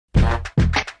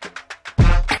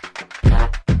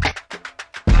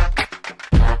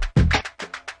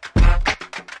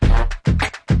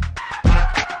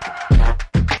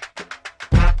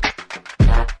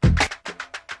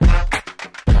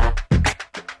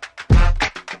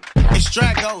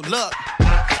Strago, look.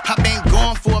 I've been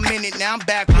gone for a minute, now I'm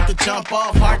back with the jump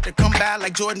off. Hard to come by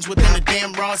like Jordans within the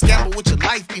damn Ross. Gamble with your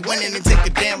life, be winning and take a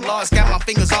damn loss. Got my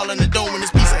fingers all in the dough in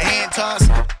this piece of hand toss.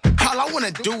 All I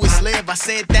wanna do is live. I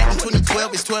said that in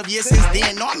 2012, it's 12 years since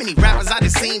then. Know how many rappers I done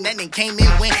seen that then came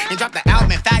in, win, and dropped the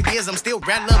album in 5 years, I'm still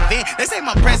relevant. They say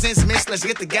my presence missed, let's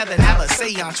get together and have a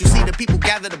seance. You see the people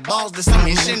gather the balls to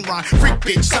summon Shinron. Freak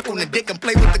bitch, suck on the dick and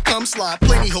play with the cum slide.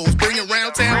 Plenty hoes, bring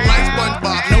around town like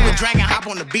SpongeBob. Know a dragon hop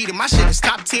on the beat and my shit is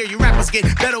top tier. You rappers get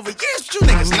bet over years, but you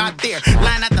niggas not there.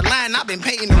 Line after line, I've been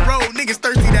painting the road. Niggas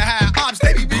thirsty to high ops,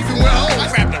 they be beefing with hoes.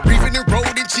 I rap the reefing and road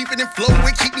and chiefing and flow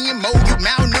and keep me in mode. You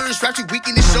malnourished, rap you weak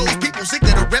in the shows. People sick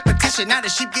of the repetition, now the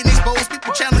sheep getting exposed.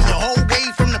 People challenge your whole way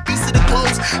from the beast to the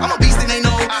clothes. I'm a beast and they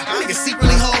know. Niggas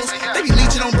secretly hoes, they be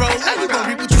leeching on bro. Now you gon'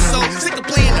 reap